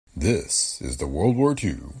This is the World War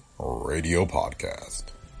II Radio Podcast.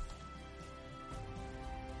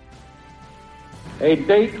 A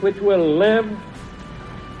date which will live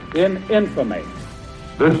in infamy.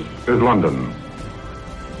 This is London.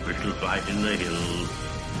 We shall fight in the hills.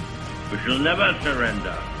 We shall never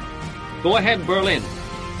surrender. Go ahead, Berlin.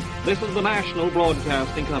 This is the National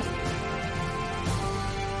Broadcasting Company.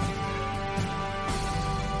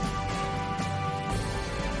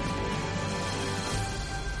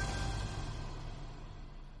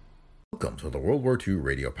 Welcome to the World War II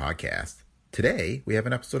Radio Podcast. Today, we have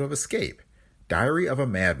an episode of Escape, Diary of a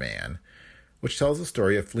Madman, which tells the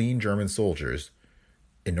story of fleeing German soldiers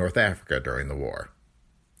in North Africa during the war.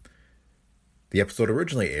 The episode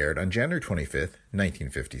originally aired on January 25th,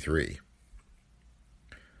 1953.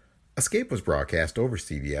 Escape was broadcast over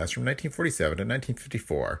CBS from 1947 to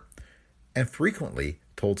 1954 and frequently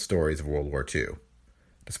told stories of World War II.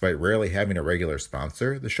 Despite rarely having a regular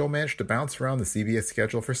sponsor, the show managed to bounce around the CBS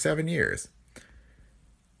schedule for 7 years,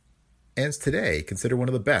 and is today considered one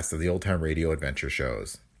of the best of the old-time radio adventure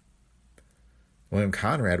shows. William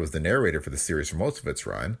Conrad was the narrator for the series for most of its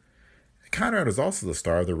run. Conrad was also the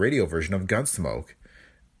star of the radio version of Gunsmoke,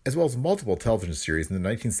 as well as multiple television series in the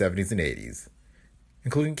 1970s and 80s,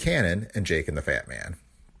 including Cannon and Jake and the Fat Man.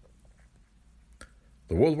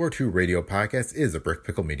 The World War II Radio Podcast is a Brick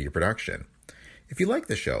Pickle Media production. If you like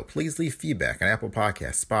the show, please leave feedback on Apple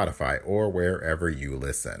Podcasts, Spotify, or wherever you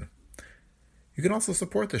listen. You can also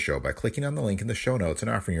support the show by clicking on the link in the show notes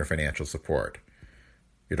and offering your financial support.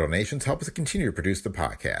 Your donations help us continue to produce the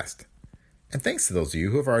podcast. And thanks to those of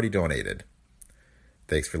you who have already donated.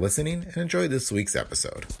 Thanks for listening and enjoy this week's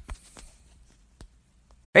episode.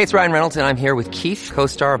 Hey, it's Ryan Reynolds, and I'm here with Keith,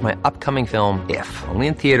 co-star of my upcoming film, If, only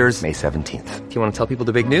in theaters May 17th. Do you want to tell people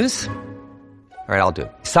the big news? All right, I'll do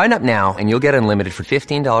it. Sign up now and you'll get unlimited for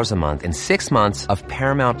 $15 a month and 6 months of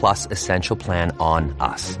Paramount Plus Essential Plan on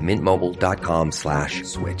us.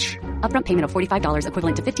 MintMobile.com/switch. Upfront payment of $45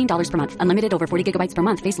 equivalent to $15 per month. Unlimited over 40 gigabytes per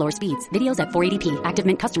month. Face lower speeds. Videos at 480p. Active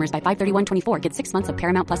Mint customers by 531.24 get 6 months of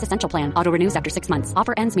Paramount Plus Essential Plan. Auto renews after 6 months.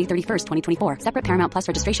 Offer ends May 31st, 2024. Separate Paramount Plus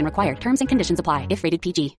registration required. Terms and conditions apply if rated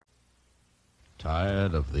PG.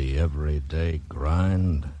 Tired of the everyday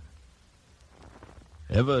grind?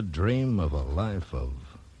 Ever dream of a life of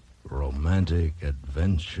romantic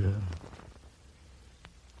adventure?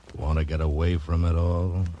 Want to get away from it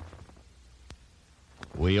all?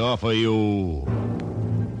 We offer you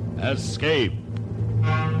Escape.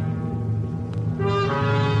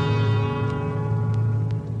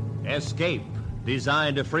 Escape,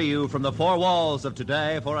 designed to free you from the four walls of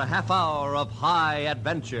today for a half hour of high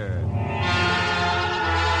adventure.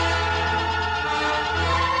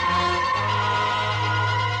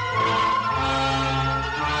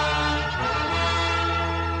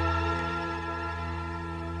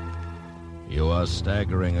 You are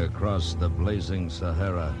staggering across the blazing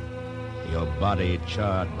Sahara, your body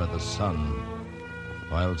charred by the sun,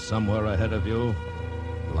 while somewhere ahead of you,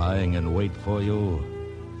 lying in wait for you,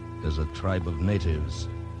 is a tribe of natives,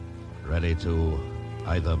 ready to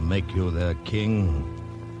either make you their king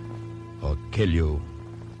or kill you.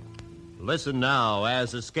 Listen now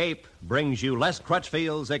as Escape brings you Les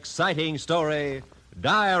Crutchfield's exciting story,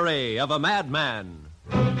 Diary of a Madman.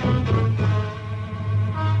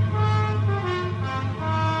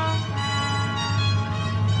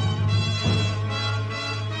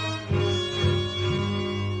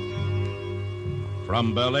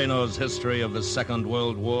 From Berlino's History of the Second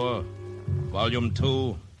World War, Volume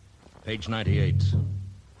 2, page 98.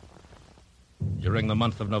 During the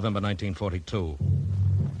month of November 1942,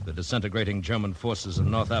 the disintegrating German forces in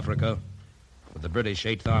North Africa, with the British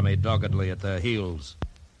Eighth Army doggedly at their heels,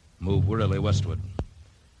 moved wearily westward.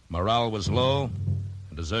 Morale was low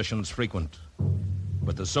and desertions frequent.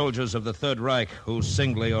 But the soldiers of the Third Reich, who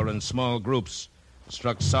singly or in small groups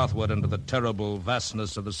struck southward into the terrible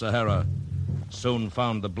vastness of the Sahara, soon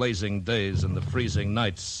found the blazing days and the freezing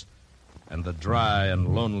nights and the dry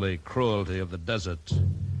and lonely cruelty of the desert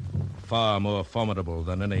far more formidable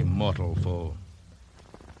than any mortal foe.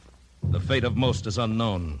 The fate of most is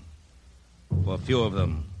unknown, for few of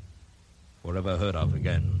them were ever heard of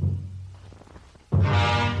again.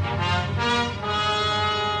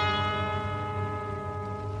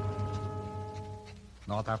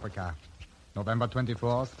 North Africa, November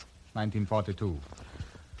 24th, 1942.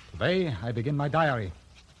 Today, I begin my diary.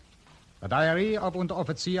 The diary of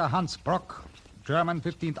Unteroffizier Hans Brock, German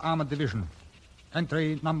 15th Armored Division.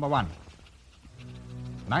 Entry number 1.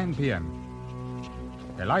 9 p.m.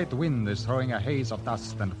 A light wind is throwing a haze of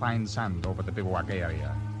dust and fine sand over the bivouac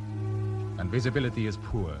area. And visibility is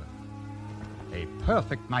poor. A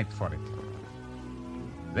perfect night for it.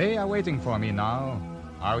 They are waiting for me now,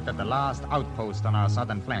 out at the last outpost on our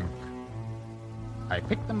southern flank. I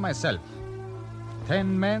picked them myself.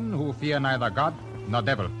 10 men who fear neither God nor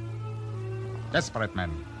devil. Desperate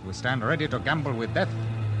men who stand ready to gamble with death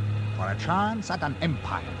for a chance at an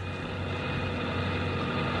empire.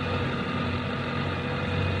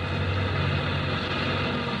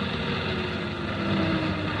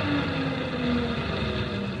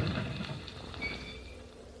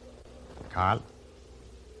 Karl?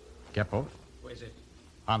 Geppo? Where is it?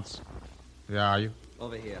 Hans? Where are you?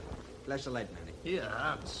 Over here. Flash the light, Manny. Here,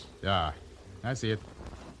 Hans. Yeah, I see it.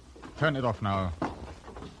 Turn it off now.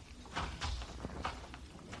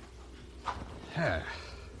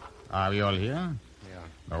 Are we all here? Yeah.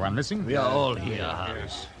 No one missing? We are all here,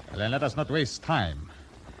 Hans. Well, then let us not waste time.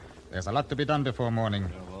 There's a lot to be done before morning.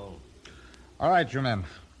 All right, you men.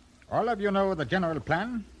 All of you know the general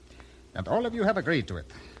plan, and all of you have agreed to it.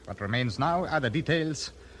 What remains now are the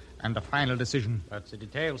details and the final decision. But the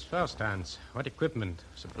details first, Hans. What equipment?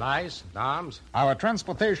 Supplies? Arms? Our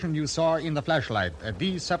transportation you saw in the flashlight, a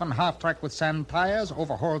D7 half-track with sand tires,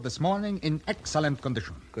 overhauled this morning in excellent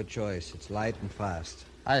condition. Good choice. It's light and fast.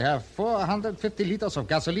 I have 450 liters of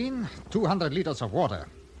gasoline, 200 liters of water.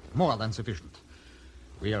 More than sufficient.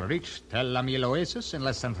 We'll reach Tel Amil Oasis in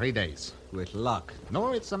less than 3 days. With luck?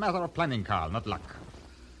 No, it's a matter of planning, Carl, not luck.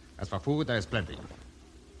 As for food, there is plenty.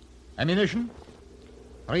 Ammunition?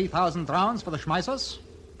 3,000 rounds for the Schmeissers,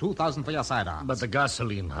 2,000 for your sidearms. But the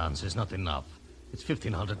gasoline, Hans, is not enough. It's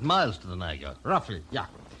 1,500 miles to the Niger. Roughly, yeah.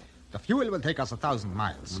 The fuel will take us 1,000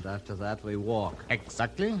 miles. And after that, we walk.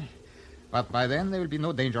 Exactly. But by then, there will be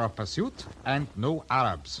no danger of pursuit and no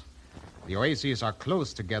Arabs. The oases are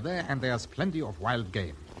close together, and there's plenty of wild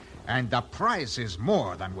game. And the price is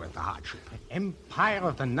more than worth the hardship. The Empire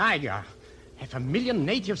of the Niger. 500,000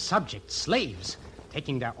 native subjects, slaves,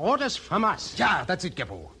 taking their orders from us. Yeah, that's it,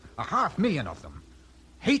 Geppo. 500,000 of them.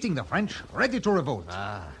 Hating the French, ready to revolt.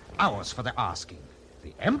 Ours for the asking.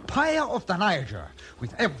 The Empire of the Niger,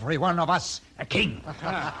 with every one of us a king.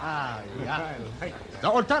 The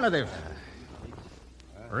alternative.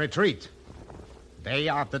 Retreat. Day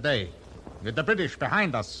after day. With the British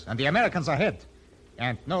behind us and the Americans ahead.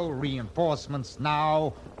 And no reinforcements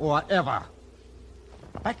now or ever.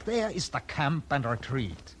 Back there is the camp and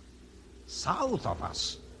retreat. South of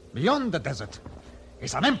us, beyond the desert,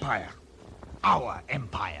 is an empire. Our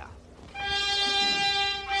empire.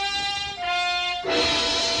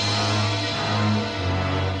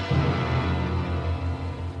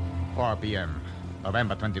 4 p.m.,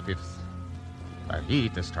 November 25th. The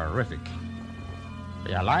heat is terrific.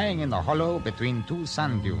 We are lying in the hollow between 2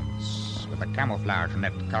 sand dunes with a camouflage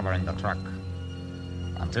net covering the truck.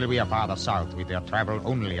 Until we are farther south, we dare travel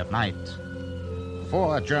only at night.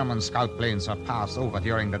 4 German scout planes have passed over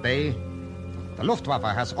during the day. The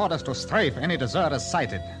Luftwaffe has orders to strafe any deserters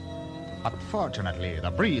sighted. But fortunately, the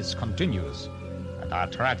breeze continues, and our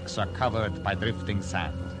tracks are covered by drifting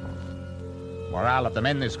sand. Morale of the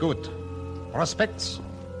men is good. Prospects,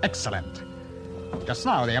 excellent. Just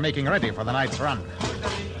now, they are making ready for the night's run.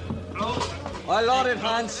 All loaded,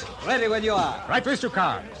 Hans. Ready when you are. Right with you,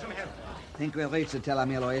 Carl. Think we'll reach the Tel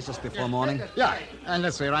Amil Oasis before morning? Yeah,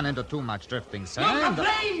 unless we run into too much drifting sand. Look,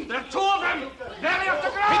 a plane! There are 2 of them! Very off the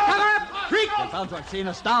ground! Quick, cover up! Quick! They found to have seen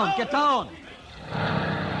us down. Get down!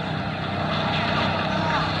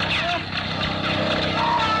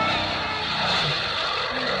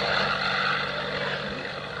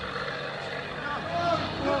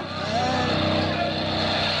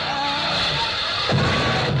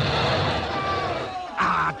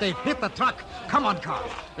 They've hit the truck. Come on, Carl.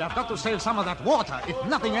 We have got to save some of that water, if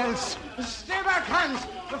nothing else. Stay back, Hans!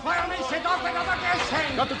 The fire may set off another gas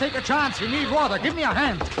tank! Got to take a chance. We need water. Give me a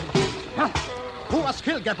hand. Who was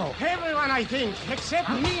killed, Geppo? Everyone, I think, except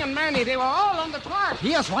me and Manny. They were all on the truck.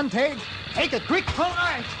 Here's one take. Take it quick. All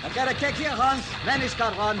right. I've got a kick here, Hans. Manny's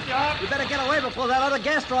got one. Yeah. You better get away before that other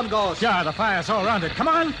gas drum goes. Yeah, the fire's all around it. Come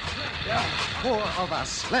on. Yeah. 4 of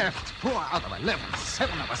us left. 4 out of 11.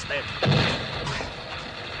 7 of us dead.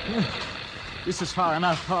 This is far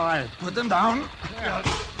enough. All right, put them down.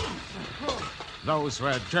 Those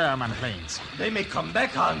were German planes. They may come back,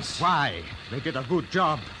 Hans. Why? They did a good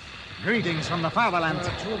job. Greetings from the fatherland.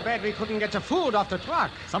 Too bad we couldn't get the food off the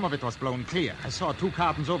truck. Some of it was blown clear. I saw 2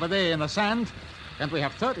 cartons over there in the sand, and we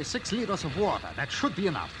have 36 liters of water. That should be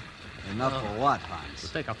enough. Enough for what, Hans?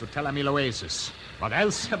 To take us to Tel Amil Oasis. What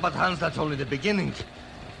else? But, Hans, that's only the beginning.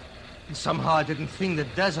 Somehow I didn't think the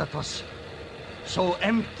desert was so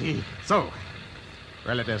empty. So,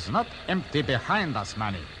 well, it is not empty behind us,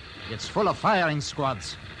 Manny. It's full of firing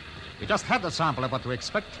squads. We just had a sample of what to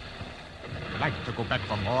expect. like to go back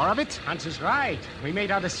for more of it? Hans is right. We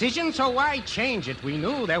made our decision, so why change it? We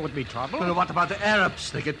knew there would be trouble. Well, what about the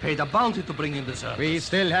Arabs? They get paid a bounty to bring in the service. We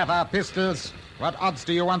still have our pistols. What odds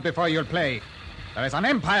do you want before you'll play? There is an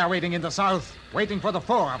empire waiting in the south, waiting for the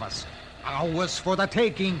four of us. Ours for the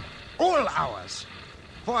taking. All ours.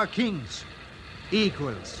 4 kings.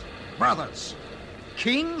 Equals. Brothers.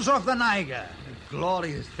 Kings of the Niger. A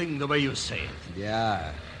glorious thing the way you say it.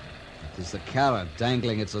 Yeah. It is the carrot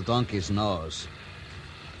dangling at the donkey's nose.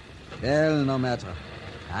 Well, no matter.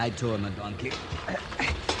 I too am a donkey.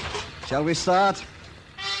 Shall we start?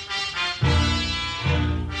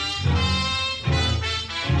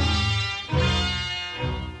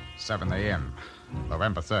 "7 a.m.,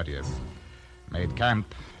 November 30th. Made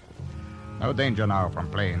camp. No danger now from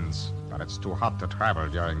planes, but it's too hot to travel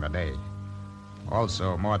during the day.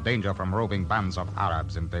 Also, more danger from roving bands of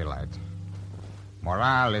Arabs in daylight.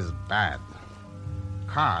 Morale is bad.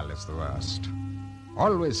 Carl is the worst.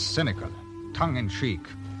 Always cynical, tongue-in-cheek.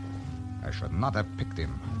 I should not have picked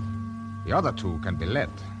him. The other 2 can be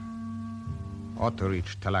led. Ought to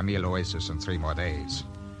reach Tel Amil Oasis in 3 more days.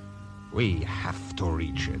 We have to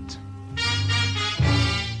reach it.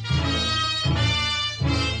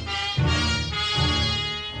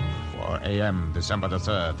 A.M., December the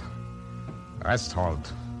 3rd. Rest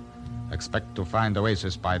halt. Expect to find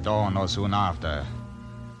Oasis by dawn or soon after.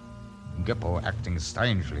 Gippo acting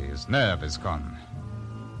strangely. His nerve is gone.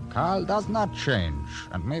 Carl does not change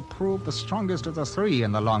and may prove the strongest of the 3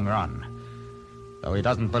 in the long run. Though he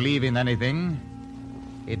doesn't believe in anything,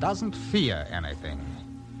 he doesn't fear anything.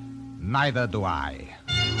 Neither do I.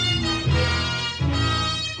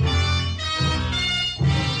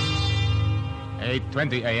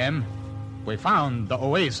 8:20 a.m. We found the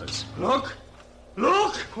oasis. Look!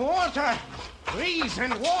 Look! Water! Trees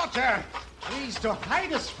and water! Trees to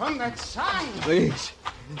hide us from that sun! Trees.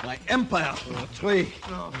 My empire from a tree.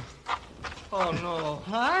 No. Oh, no.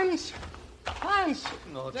 Hans? Hans!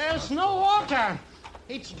 No, there's no water!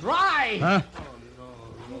 It's dry! Huh?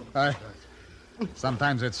 Oh, no.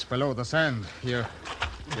 Sometimes it's below the sand. You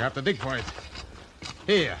have to dig for it.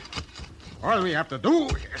 Here. All we have to do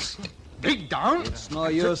is dig down. It's no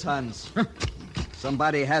use, Hans.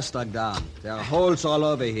 Somebody has dug down. There are holes all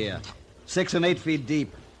over here. 6 and 8 feet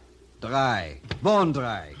deep. Dry. Bone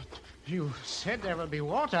dry. You said there will be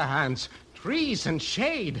water, Hans. Trees and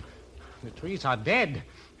shade. The trees are dead.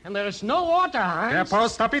 And there is no water, Hans. There, Paul,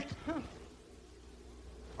 stop it.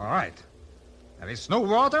 All right. There is no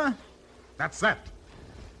water. That's that.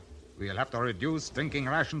 We'll have to reduce drinking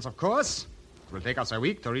rations, of course. It will take us a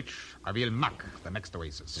week to reach Avil Mak, the next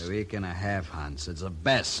oasis. A week and a half, Hans. It's the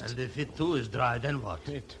best. And if it too is dry, then what?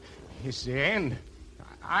 It is the end.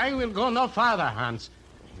 I will go no farther, Hans.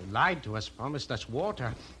 You lied to us, promised us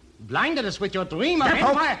water, blinded us with your dream of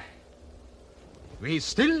empire. We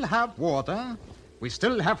still have water. We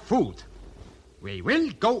still have food. We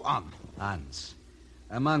will go on. Hans,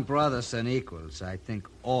 among brothers and equals, I think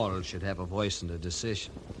all should have a voice in the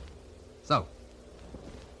decision. So.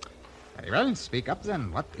 Very well, speak up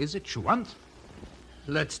then. What is it you want?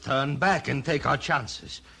 Let's turn back and take our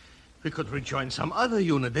chances. We could rejoin some other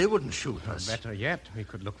unit. They wouldn't shoot us. Better yet, we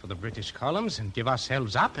could look for the British columns and give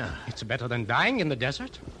ourselves up. It's better than dying in the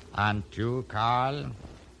desert. And you, Carl?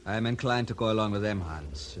 I'm inclined to go along with them,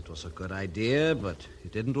 Hans. It was a good idea, but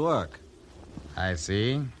it didn't work. I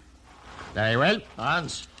see. Very well.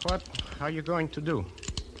 Hans. What are you going to do?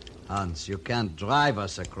 Hans, you can't drive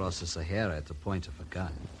us across the Sahara at the point of a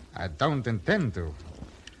gun. I don't intend to.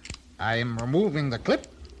 I am removing the clip,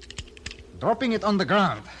 dropping it on the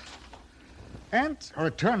ground, and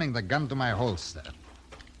returning the gun to my holster.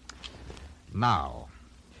 Now,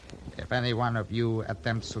 if any one of you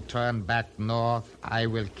attempts to turn back north, I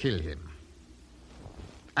will kill him.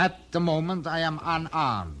 At the moment, I am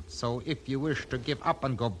unarmed, so if you wish to give up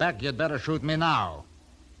and go back, you'd better shoot me now.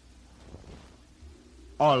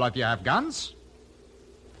 All of you have guns?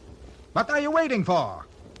 What are you waiting for?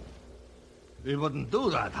 We wouldn't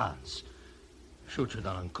do that, Hans. Shoot you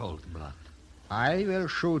down in cold blood. I will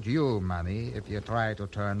shoot you, Manny, if you try to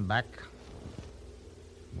turn back.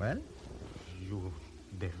 Well? You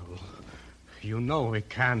devil. You know we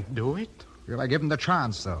can't do it. You were given the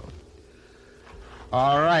chance, though.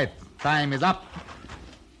 All right, time is up.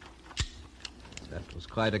 That was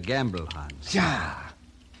quite a gamble, Hans. Yeah.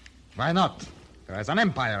 Why not? There is an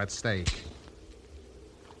empire at stake.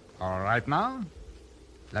 All right now,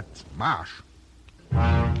 let's march.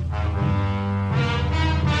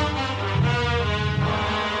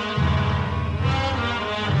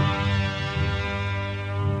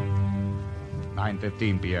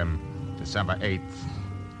 (9:15 p.m., December 8th.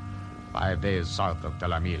 5 days south of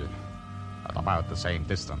Tel Amil. At about the same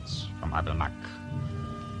distance from Abelmac,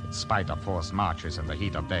 in spite of forced marches in the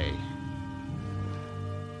heat of day.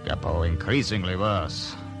 Geppo increasingly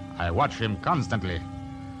worse. I watch him constantly.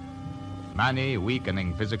 Manny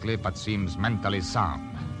weakening physically but seems mentally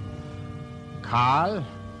sound. Karl?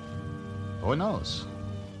 Who knows?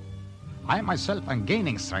 I myself am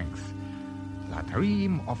gaining strength. The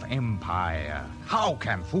dream of empire. How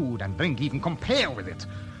can food and drink even compare with it?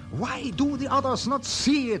 Why do the others not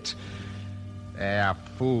see it? They are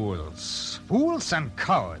fools. Fools and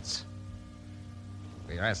cowards.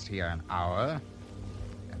 We rest here an hour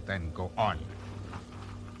and then go on.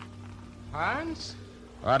 Hans?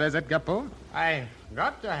 What is it, Geppo? I've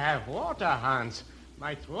got to have water, Hans.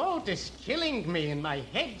 My throat is killing me and my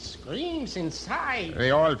head screams inside.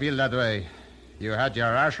 We all feel that way. You had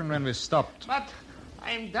your ration when we stopped. But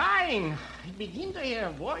I'm dying. I begin to hear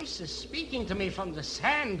voices speaking to me from the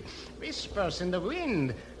sand, whispers in the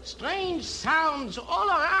wind, strange sounds all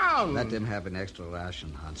around. Let him have an extra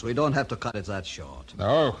ration, Hans. We don't have to cut it that short.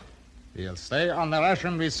 No. We'll stay on the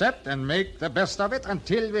ration we set and make the best of it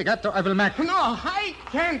until we get to Abelmac. No, I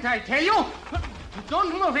can't, I tell you.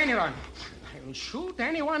 Don't move anyone. I will shoot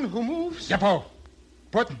anyone who moves. Geppo,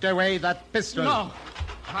 put away that pistol. No.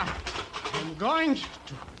 I'm going to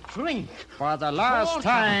drink. For the last water.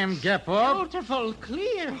 time, Geppo. Beautiful,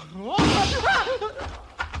 clear water.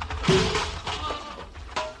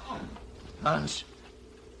 Hans,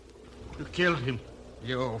 you killed him.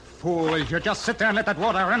 You fool. You just sit there and let that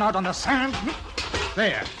water run out on the sand.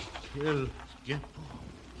 There. Kill Geppo.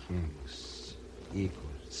 Kings,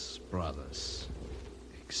 equals, brothers.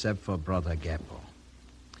 Except for Brother Geppo.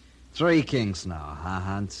 3 kings now, huh,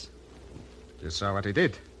 Hans? You saw what he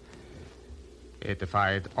did. He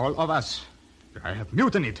defied all of us. I have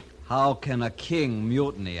mutinied. How can a king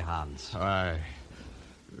mutiny, Hans? Why,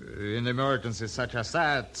 in emergencies such as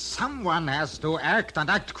that, someone has to act and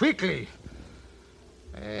act quickly.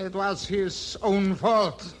 It was his own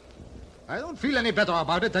fault. I don't feel any better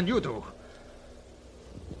about it than you do.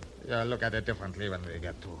 You'll look at it differently when we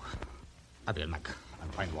get to Abelmac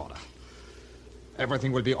and find water.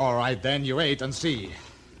 Everything will be all right then. You wait and see.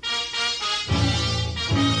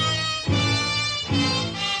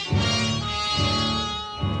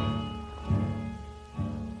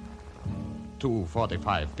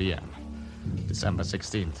 2:45 p.m., December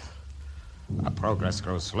 16th. Our progress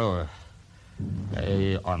grows slower.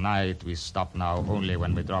 Day or night, we stop now only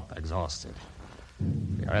when we drop exhausted.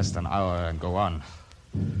 We rest an hour and go on.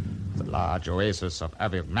 The large oasis of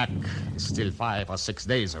Abelmac is still 5 or 6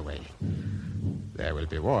 days away. There will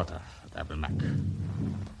be water at Abelmac.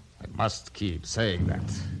 I must keep saying that,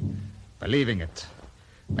 believing it,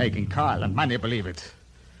 making Karl and Manny believe it.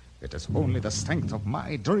 It is only the strength of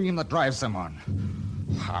my dream that drives them on.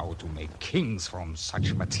 How to make kings from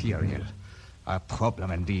such material? A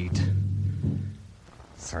problem indeed.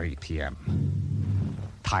 3 p.m.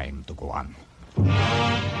 Time to go on.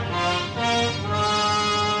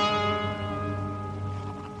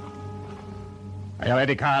 Are you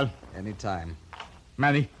ready, Karl? Any time.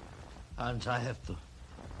 Manny? Hans, I have to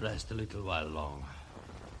rest a little while longer.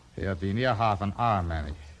 You've been here half an hour,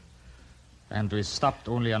 Manny. And we stopped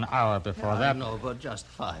only an hour before that. No, but just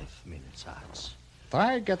 5 minutes, Hans.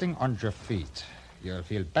 Try getting on your feet. You'll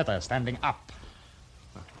feel better standing up.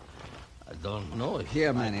 I don't know if...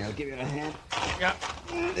 Here, Manny, I'll give you a hand. Yeah.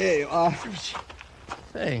 There you are.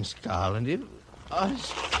 Thanks, Karl, and it... I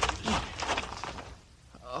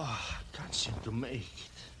can't seem to make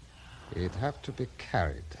it. It'd have to be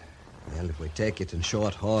carried. Well, if we take it in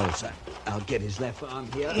short hauls, I'll get his left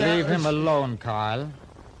arm here. Leave him alone, Karl.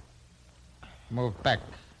 Move back.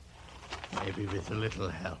 Maybe with a little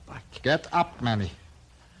help, Get up, Manny.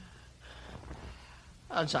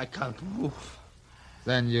 Hans, I can't move.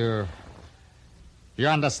 Then you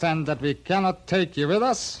understand that we cannot take you with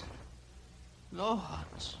us? No,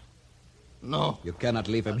 Hans. No. You cannot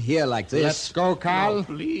leave him here like this. Let's go, Karl. No,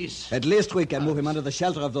 please. At least we can move him under the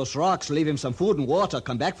shelter of those rocks, leave him some food and water,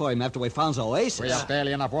 come back for him after we found the oasis. We have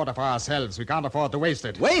barely enough water for ourselves. We can't afford to waste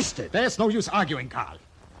it. Waste it? There's no use arguing, Karl.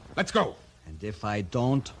 Let's go. And if I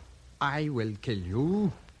don't? I will kill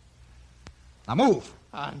you. Now move.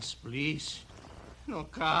 Hans, please. No,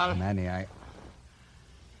 Karl. Manny,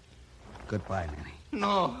 Goodbye, Manny.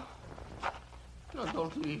 No. No,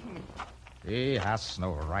 don't leave me. He has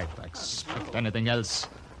no right to expect anything else.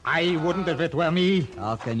 I wouldn't if it were me.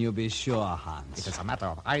 How can you be sure, Hans? It is a matter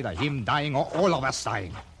of either him dying or all of us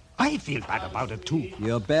dying. I feel bad about it, too.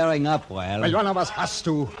 You're bearing up well. Well, one of us has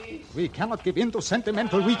to. We cannot give in to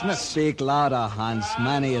sentimental weakness. Speak louder, Hans.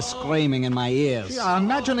 Manny is screaming in my ears. You are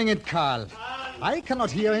imagining it, Karl. I cannot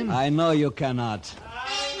hear him. I know you cannot.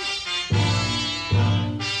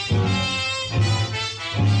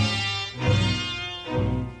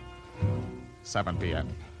 7 p.m.,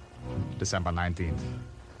 December 19th.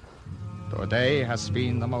 Today has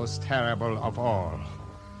been the most terrible of all.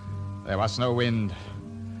 There was no wind,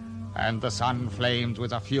 and the sun flamed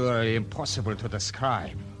with a fury impossible to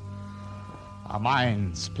describe. Our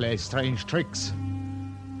minds play strange tricks.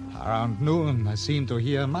 Around noon, I seemed to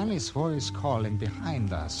hear Manny's voice calling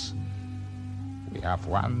behind us. We have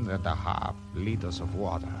 1.5 liters of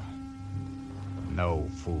water. No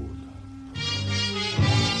food.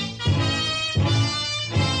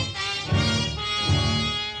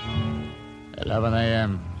 "11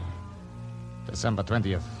 a.m., December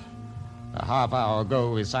 20th. A half hour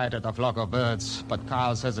ago, we sighted a flock of birds, but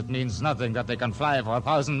Carl says it means nothing that they can fly for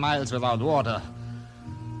 1,000 miles without water.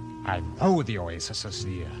 I know the oasis is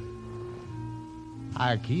near.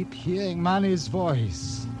 I keep hearing Manny's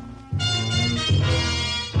voice.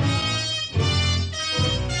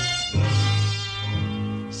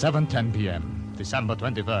 7:10 p.m., December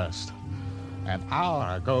 21st. An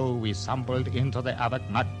hour ago, we stumbled into the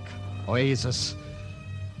Abaknak oasis.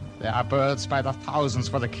 There are birds by the thousands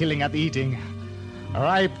for the killing and eating.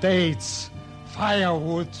 Ripe dates,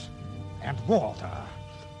 firewood, and water.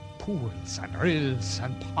 Pools and rills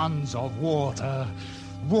and ponds of water.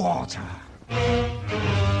 Water.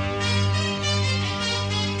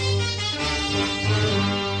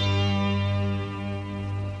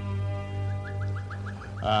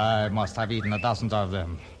 I must have eaten a dozen of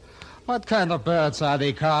them. What kind of birds are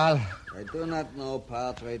they, Carl? I do not know.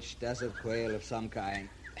 Partridge, desert quail of some kind.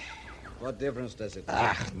 What difference does it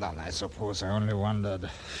make? None, I suppose. I only wondered.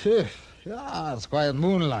 Yeah, it's quiet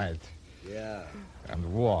moonlight. Yeah. And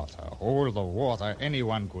water. All the water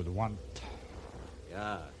anyone could want.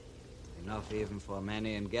 Yeah. Enough even for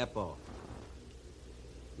Manny and Geppo.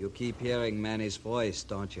 You keep hearing Manny's voice,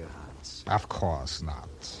 don't you, Hans? Of course not.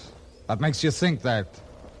 What makes you think that?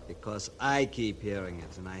 Because I keep hearing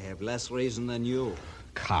it, and I have less reason than you.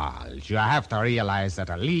 Carl, you have to realize that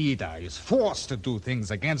a leader is forced to do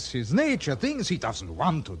things against his nature, things he doesn't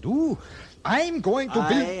want to do. I'm going to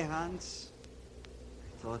be... Hans?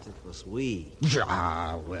 I thought it was we.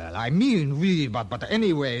 Yeah, well, I mean we, but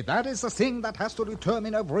anyway, that is the thing that has to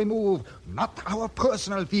determine every move, not our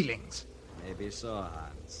personal feelings. Maybe so,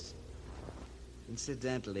 Hans.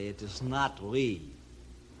 Incidentally, it is not we.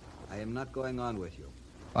 I am not going on with you.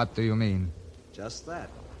 What do you mean? Just that.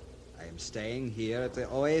 I am staying here at the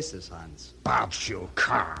oasis, Hans. But you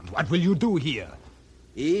can't. What will you do here?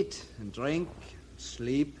 Eat and drink,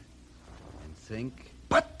 sleep, and think.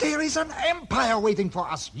 But there is an empire waiting for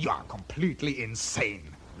us. You are completely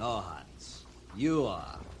insane. No, Hans. You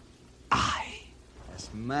are. As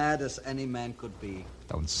mad as any man could be.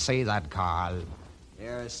 Don't say that, Carl.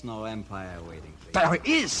 There is no empire waiting for you. There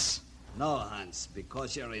is. No, Hans,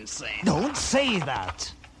 because you're insane. Don't say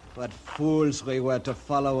that. What fools we were to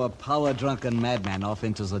follow a power-drunken madman off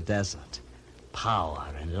into the desert. Power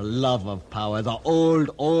and the love of power, the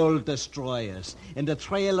old destroyers, and the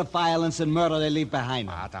trail of violence and murder they leave behind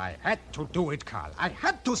them. But I had to do it, Carl. I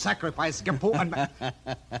had to sacrifice Geppo and...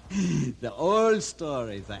 The old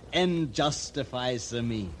story, the end justifies the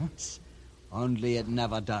means. Only it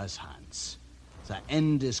never does, Hans. The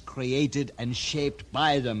end is created and shaped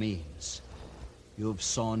by the means. You've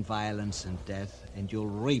sown violence and death, and you'll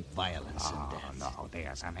reap violence and death. No,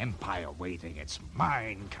 there's an empire waiting. It's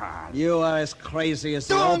mine, Carl. You are as crazy as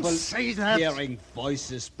Don't say that! Hearing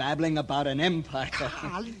voices babbling about an empire.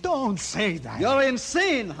 Carl, don't say that. You're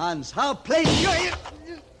insane, Hans. How plain you...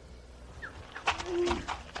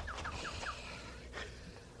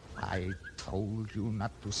 I told you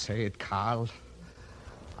not to say it, Carl.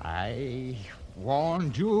 I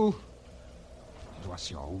warned you. It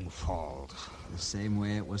was your own fault. The same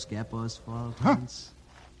way it was Geppo's fault, Hans?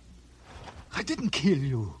 I didn't kill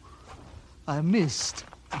you. I missed.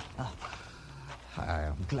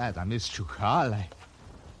 I'm glad I missed you, Carl.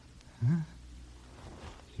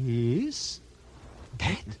 He is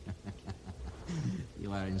dead.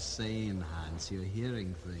 You are insane, Hans. You're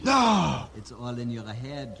hearing things. No! It's all in your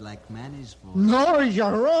head, like Manny's voice. No,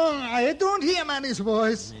 you're wrong. I don't hear Manny's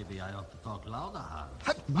voice. Maybe I ought to talk louder,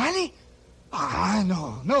 Hans. Manny?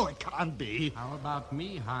 No, it can't be. How about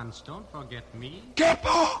me, Hans? Don't forget me.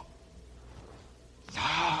 Geppo! No,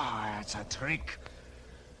 that's a trick.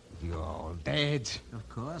 You're all dead. Of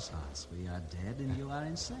course, Hans. We are dead and you are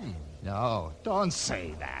insane. No, don't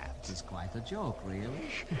say that. It's quite a joke,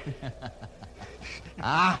 really.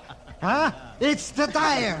 It's the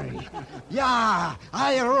diary. Yeah,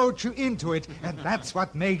 I wrote you into it, and that's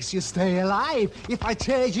what makes you stay alive. If I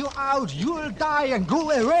tear you out, you'll die and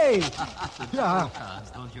go away. Yeah.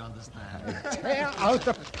 Hans, don't you understand? Tear out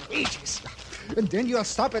the pages. and then you'll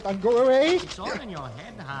stop it and go away. It's all in your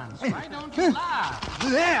head, Hans. Why don't you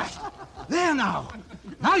laugh? There now.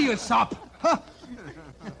 Now you'll stop. Huh?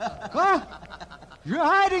 You're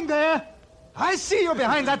hiding there. I see you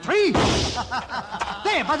behind that tree.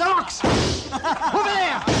 There, by the rocks. Over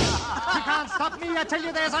there. You can't stop me. I tell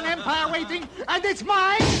you there's an empire waiting, and it's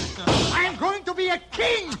mine. I'm going to be a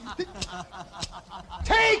king.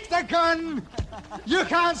 Take the gun. You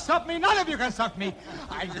can't stop me. None of you can stop me.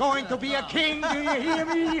 I'm going to be a king. Do you hear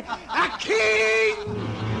me? A king!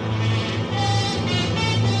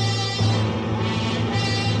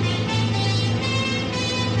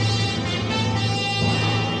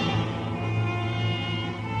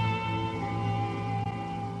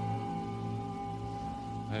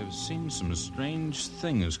 I've seen some strange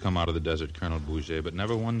things come out of the desert, Colonel Bouget, but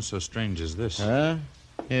never one so strange as this. Huh?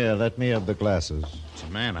 Here, let me have the glasses. It's a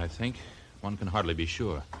man, I think. One can hardly be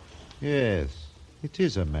sure. Yes, it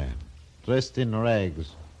is a man, dressed in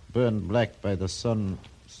rags, burned black by the sun,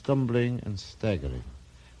 stumbling and staggering.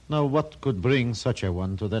 Now, what could bring such a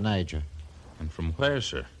one to the Niger? And from where,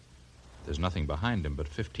 sir? There's nothing behind him but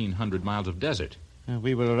 1,500 miles of desert.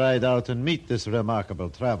 We will ride out and meet this remarkable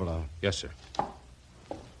traveler. Yes, sir.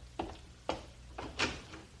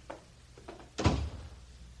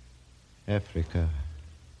 Africa.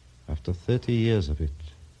 After 30 years of it,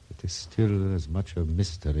 it is still as much a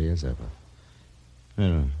mystery as ever.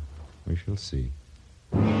 Well, we shall see.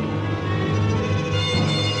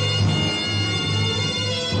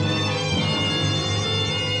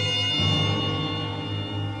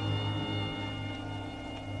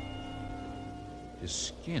 His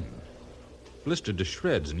skin, blistered to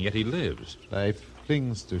shreds, and yet he lives. Life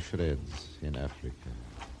clings to shreds in Africa.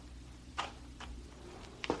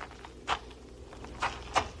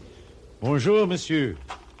 Bonjour, monsieur.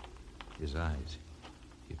 His eyes.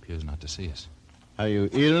 He appears not to see us. Are you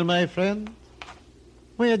ill, my friend?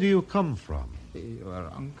 Where do you come from? You are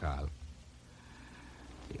wrong, Carl.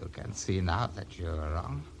 You can see now that you are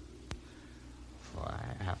wrong. For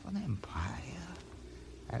I have an empire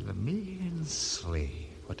and 1,000,000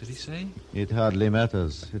 slaves. What did he say? It hardly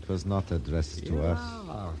matters. It was not addressed to us.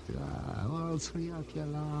 All three of you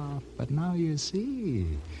laughed. But now you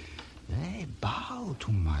see. They bow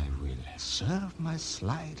to my will, serve my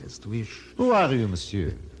slightest wish. Who are you,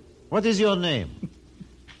 monsieur? What is your name?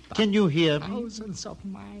 Can you hear me? Thousands of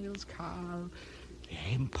miles, Carl. The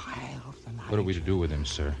empire of the night. What are we to do with him,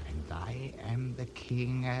 sir? And I am the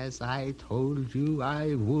king as I told you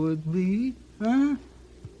I would be. Huh?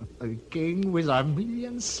 A king with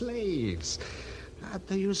 1,000,000 slaves. What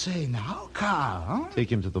do you say now, Carl? Huh?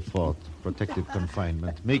 Take him to the fort. Protective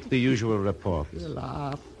confinement. Make the usual report. You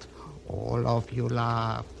laughed. All of you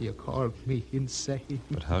laughed. You called me insane.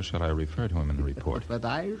 But how shall I refer to him in the report? But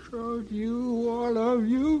I showed you, all of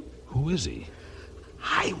you. Who is he?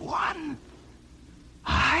 I won.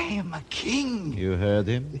 I am a king. You heard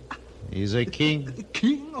him? He's a king. The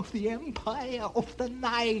king of the empire of the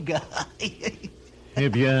Niger. Eh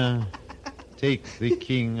bien, take the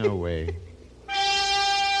king away.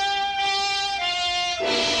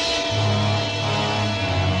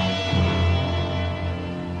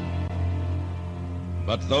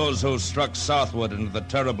 But those who struck southward into the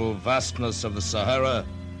terrible vastness of the Sahara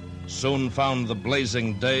soon found the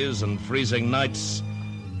blazing days and freezing nights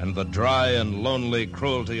and the dry and lonely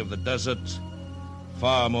cruelty of the desert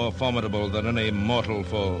far more formidable than any mortal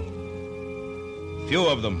foe. Few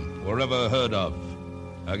of them were ever heard of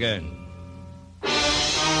again.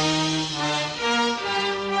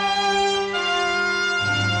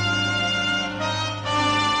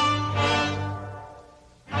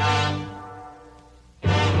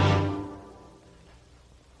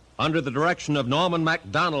 Under the direction of Norman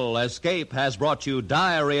MacDonald, Escape has brought you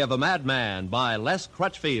Diary of a Madman by Les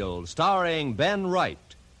Crutchfield, starring Ben Wright.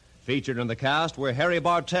 Featured in the cast were Harry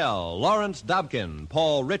Bartell, Lawrence Dobkin,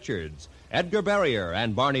 Paul Richards, Edgar Barrier,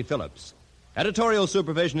 and Barney Phillips. Editorial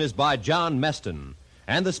supervision is by John Meston,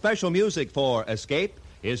 and the special music for Escape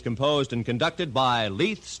is composed and conducted by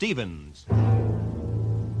Leith Stevens.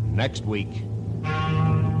 Next week.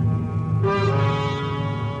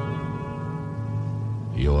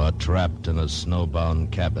 You are trapped in a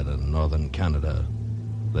snowbound cabin in northern Canada.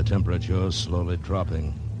 The temperature slowly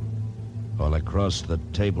dropping. While across the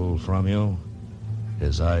table from you,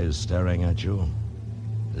 his eyes staring at you,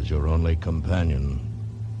 is your only companion,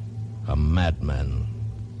 a madman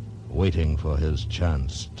waiting for his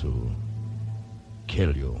chance to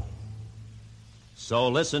kill you. So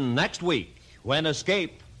listen next week when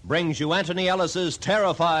Escape brings you Anthony Ellis's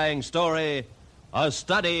terrifying story, A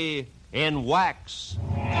Study in Wax.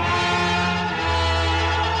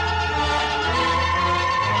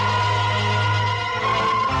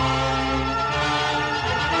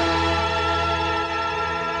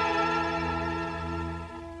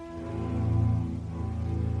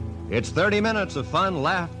 It's 30 minutes of fun,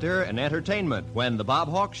 laughter, and entertainment when the Bob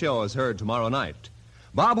Hawk Show is heard tomorrow night.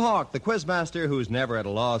 Bob Hawk, the quizmaster who's never at a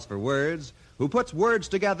loss for words, who puts words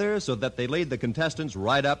together so that they lead the contestants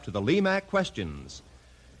right up to the Limac questions.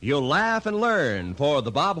 You'll laugh and learn, for the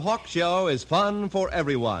Bob Hawk Show is fun for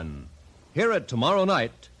everyone. Hear it tomorrow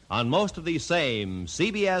night on most of these same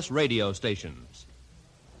CBS radio stations.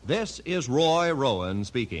 This is Roy Rowan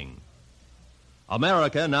speaking.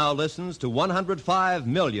 America now listens to 105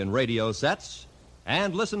 million radio sets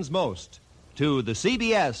and listens most to the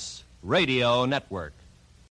CBS Radio Network.